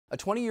A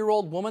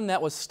 20-year-old woman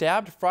that was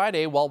stabbed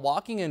Friday while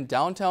walking in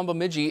downtown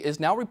Bemidji is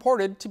now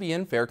reported to be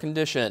in fair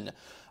condition.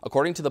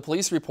 According to the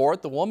police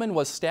report, the woman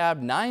was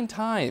stabbed 9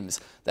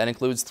 times. That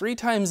includes 3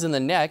 times in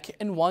the neck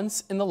and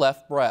once in the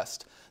left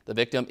breast. The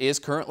victim is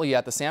currently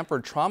at the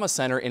Sanford Trauma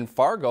Center in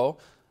Fargo.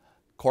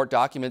 Court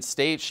documents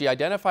state she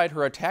identified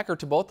her attacker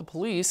to both the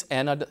police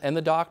and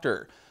the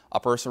doctor. A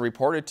person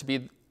reported to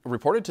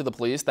the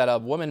police that a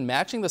woman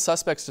matching the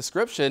suspect's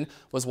description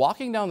was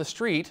walking down the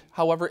street.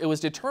 However, it was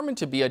determined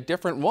to be a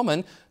different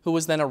woman who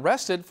was then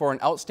arrested for an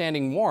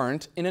outstanding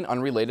warrant in an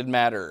unrelated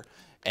matter.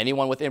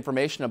 Anyone with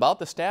information about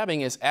the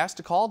stabbing is asked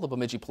to call the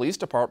Bemidji Police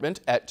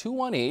Department at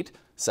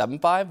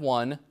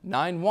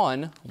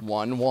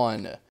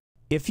 218-751-9111.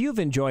 If you've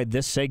enjoyed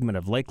this segment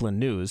of Lakeland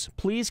News,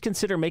 please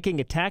consider making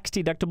a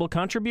tax-deductible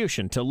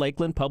contribution to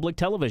Lakeland Public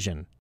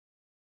Television.